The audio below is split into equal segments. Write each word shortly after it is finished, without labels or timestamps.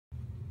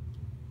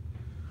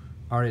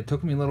Alright, it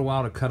took me a little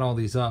while to cut all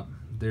these up.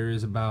 There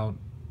is about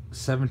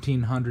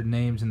 1,700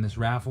 names in this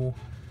raffle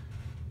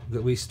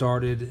that we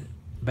started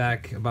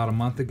back about a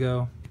month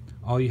ago.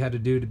 All you had to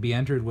do to be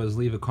entered was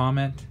leave a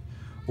comment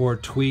or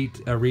tweet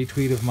a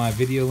retweet of my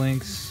video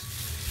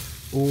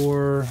links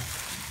or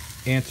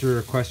answer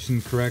a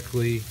question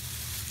correctly,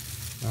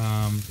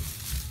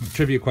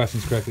 trivia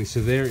questions correctly.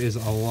 So there is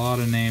a lot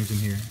of names in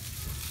here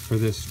for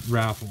this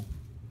raffle.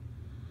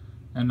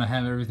 And I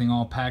have everything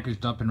all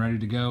packaged up and ready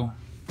to go.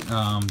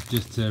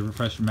 Just to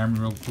refresh your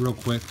memory real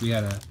quick, we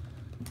had a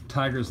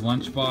Tigers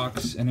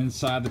lunchbox, and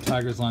inside the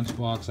Tigers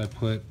lunchbox I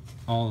put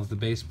all of the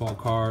baseball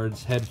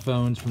cards,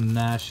 headphones from the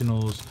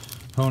Nationals,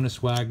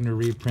 Honus Wagner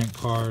reprint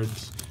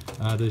cards,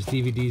 those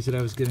DVDs that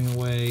I was giving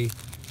away,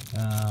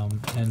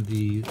 and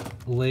the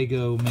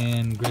Lego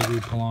Man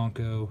Gregory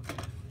Polanco.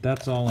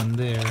 That's all in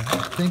there.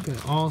 I think I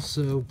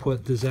also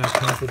put the Zach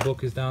Temple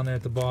book is down there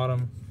at the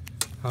bottom.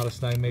 How to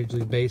Snag Major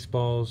League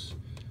Baseballs.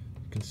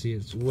 You can see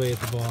it's way at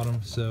the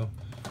bottom. So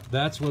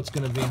that's what's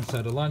going to be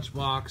inside the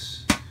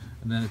lunchbox.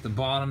 And then at the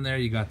bottom there,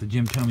 you got the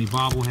Jim Thome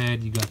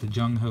bobblehead. You got the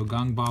Jung Ho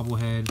Gung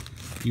bobblehead.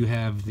 You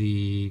have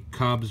the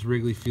Cubs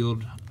Wrigley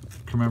Field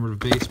commemorative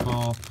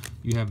baseball.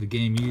 You have the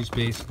Game Used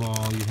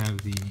baseball. You have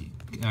the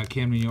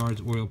Camden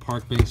Yards Oriole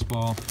Park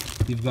baseball.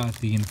 You've got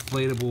the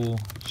inflatable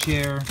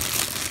chair.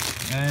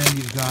 And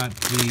you've got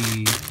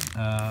the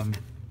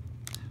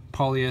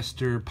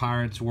polyester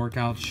Pirates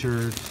workout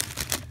shirt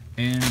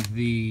and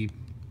the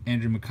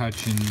Andrew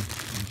McCutchen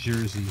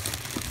jersey.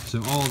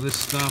 So all of this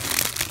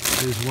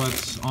stuff is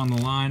what's on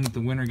the line.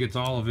 The winner gets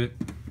all of it.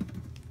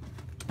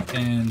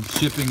 And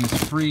shipping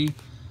is free.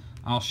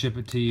 I'll ship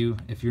it to you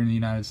if you're in the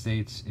United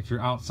States. If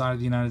you're outside of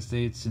the United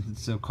States, since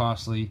it's so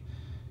costly,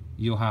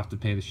 you'll have to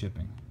pay the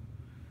shipping.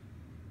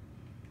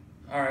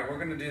 Alright, we're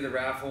going to do the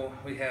raffle.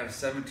 We have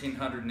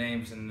 1,700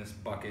 names in this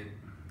bucket,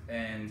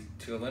 and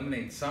to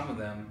eliminate some of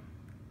them,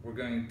 we're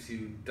going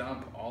to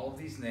dump all of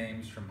these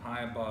names from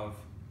high above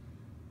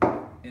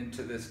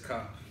into this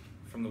cup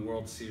from the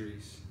World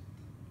Series.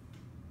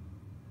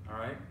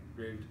 Alright,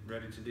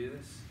 ready to do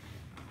this?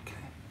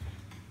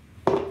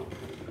 Okay.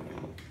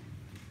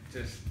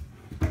 Just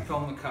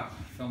film the cup,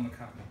 film the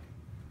cup.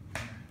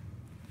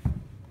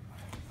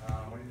 What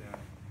are you doing?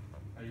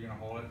 Are you going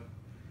to hold it?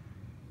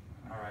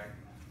 Alright.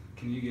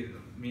 Can you get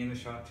me in the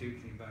shot too?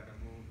 Can you back up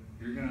a little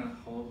bit? You're gonna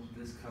hold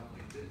this cup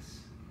like this,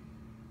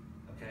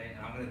 okay?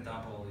 And I'm gonna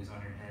dump all these on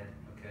your head,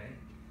 okay?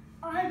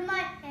 On my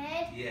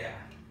head? Yeah.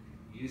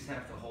 You just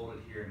have to hold it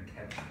here and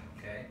catch it,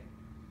 okay?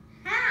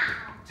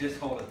 How? Just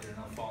hold it there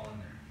and they'll fall in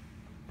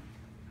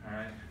there.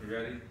 Alright, we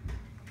ready?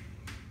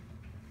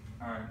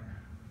 Alright,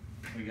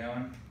 we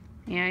going?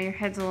 Yeah, your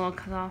head's a little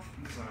cut off.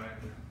 It's alright.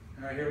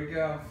 Alright, here we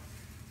go.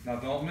 Now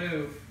don't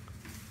move.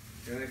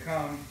 Here they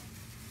come.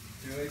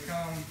 Here they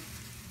come.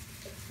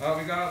 Oh,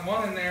 we got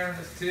one in there.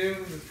 There's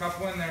two. There's a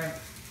couple in there.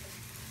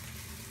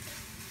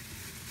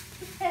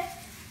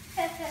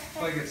 It's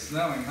like it's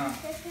snowing, huh?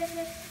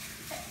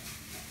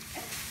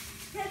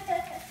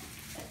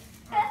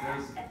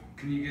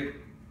 Can you get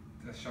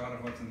a shot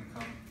of what's in the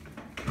cup?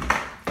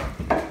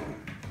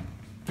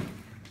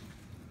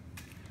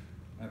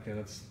 Okay,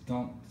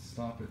 don't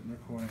stop it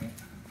recording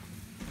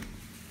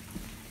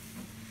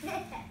it.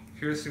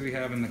 Here's who we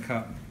have in the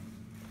cup.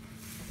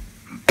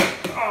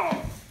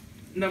 Oh,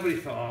 nobody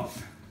fell out.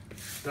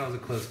 That was a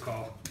close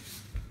call.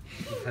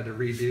 Just had to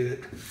redo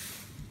it.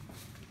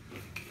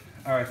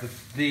 All right,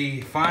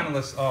 the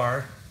finalists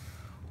are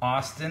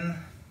Austin,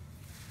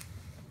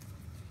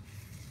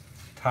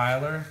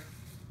 Tyler,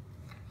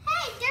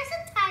 Hey, there's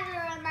a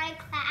Tyler in my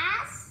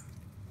class.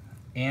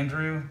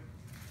 Andrew,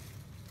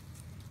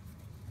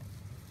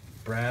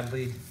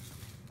 Bradley,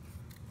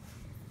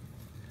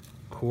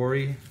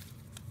 Corey,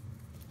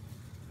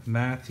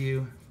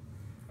 Matthew,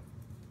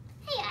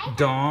 Hey,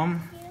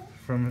 Dom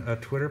from a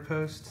Twitter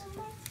post,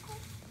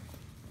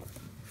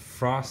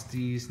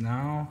 Frosty's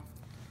Now,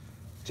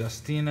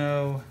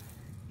 Justino,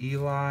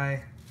 Eli,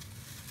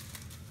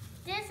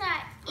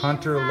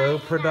 Hunter Low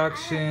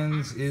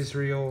Productions,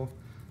 Israel,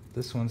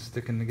 this one's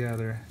sticking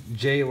together,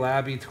 J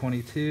Labby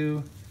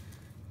 22,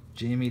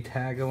 Jamie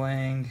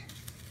Tagalang,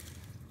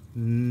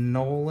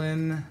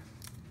 Nolan,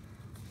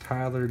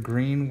 Tyler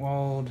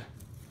Greenwald,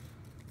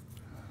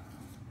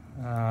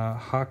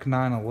 Huck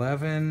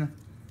 911,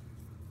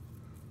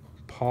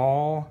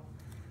 Paul,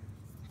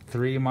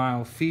 3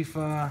 Mile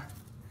FIFA,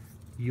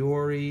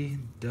 Yori,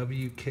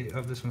 WK,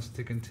 oh, this one's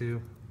sticking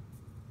too,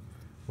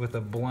 with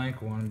a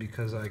blank one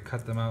because I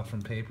cut them out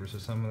from paper, so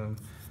some of them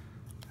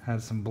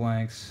had some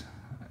blanks.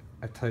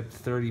 I typed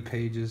 30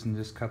 pages and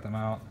just cut them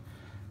out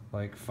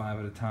like 5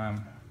 at a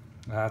time.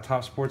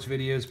 Top Sports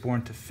Videos,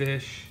 Born to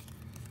Fish.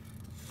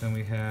 Then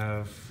we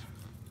have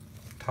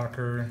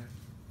Tucker,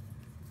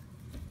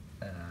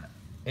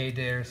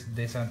 Adair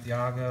De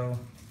Santiago,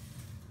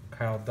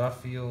 Kyle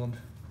Duffield,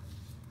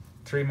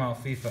 3 Mile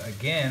FIFA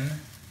again.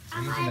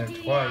 I'm Using gonna it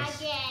do twice.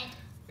 that again.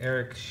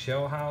 Eric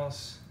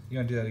Shellhouse. You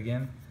want to do that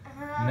again?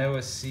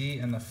 Noah C.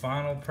 And the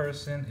final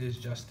person is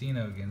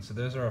Justino again. So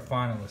those are our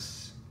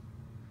finalists.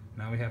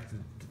 Now we have to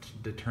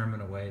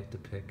determine a way to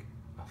pick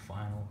a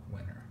final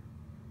winner.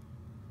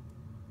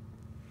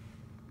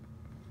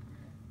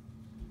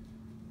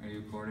 Are you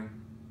recording?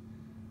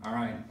 All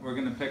right, we're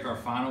gonna pick our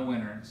final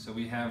winner. So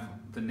we have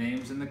the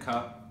names in the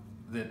cup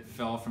that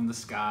fell from the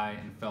sky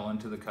and fell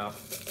into the cup.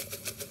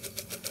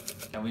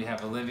 And we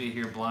have Olivia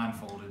here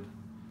blindfolded.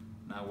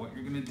 Now what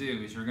you're gonna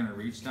do is you're gonna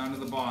reach down to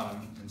the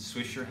bottom and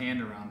swish your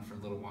hand around for a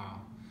little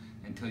while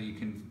until you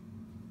can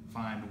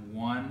find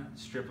one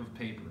strip of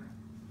paper.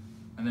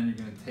 And then you're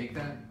gonna take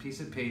that piece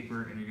of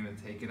paper and you're gonna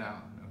take it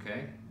out,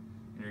 okay?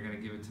 And you're gonna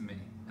give it to me.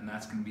 And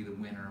that's gonna be the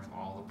winner of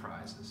all the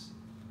prizes.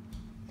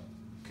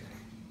 Okay,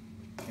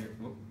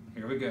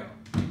 here we go.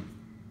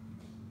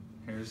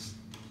 Here's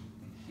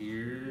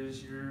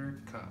your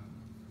cup.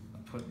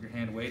 Put your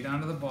hand way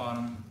down to the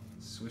bottom,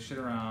 swish it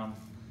around.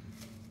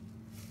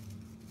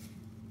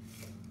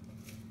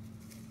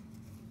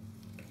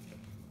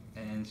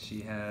 And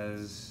she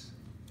has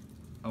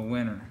a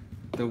winner.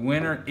 The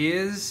winner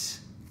is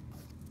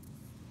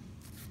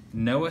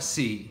Noah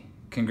C.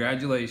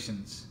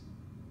 Congratulations.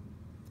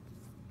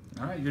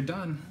 All right, you're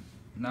done.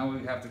 Now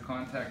we have to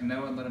contact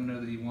Noah and let him know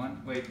that he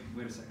won. Wait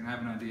a second, I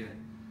have an idea.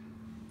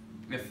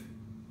 If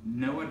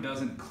Noah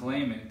doesn't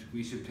claim it,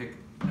 we should pick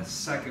a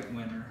second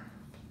winner,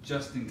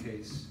 just in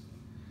case.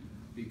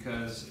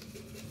 Because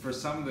for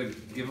some of the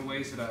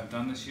giveaways that I've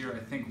done this year, I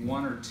think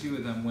 1 or 2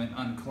 of them went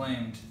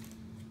unclaimed,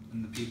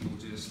 and the people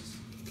just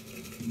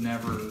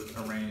never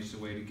arranged a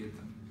way to get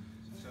them.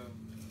 So,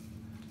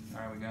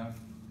 all right, we go.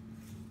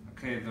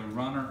 Okay, the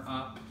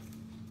runner-up,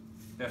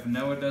 if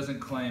Noah doesn't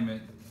claim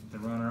it, the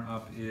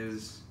runner-up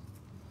is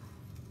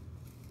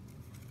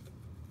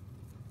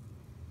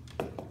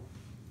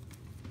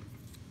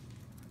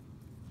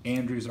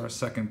Andrew's our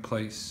second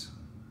place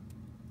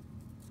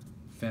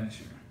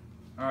finisher.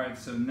 All right,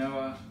 so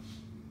Noah,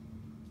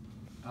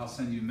 I'll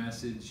send you a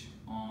message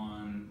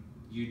on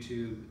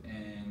YouTube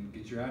and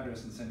get your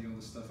address and send you all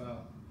this stuff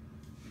out.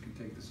 You can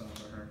take this off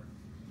of her.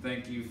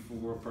 Thank you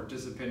for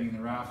participating in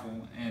the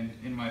raffle, and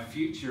in my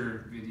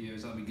future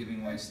videos I'll be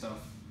giving away stuff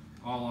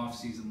all off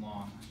season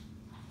long.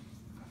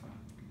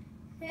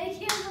 I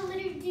can't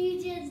believe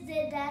you just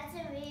did that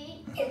to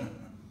me.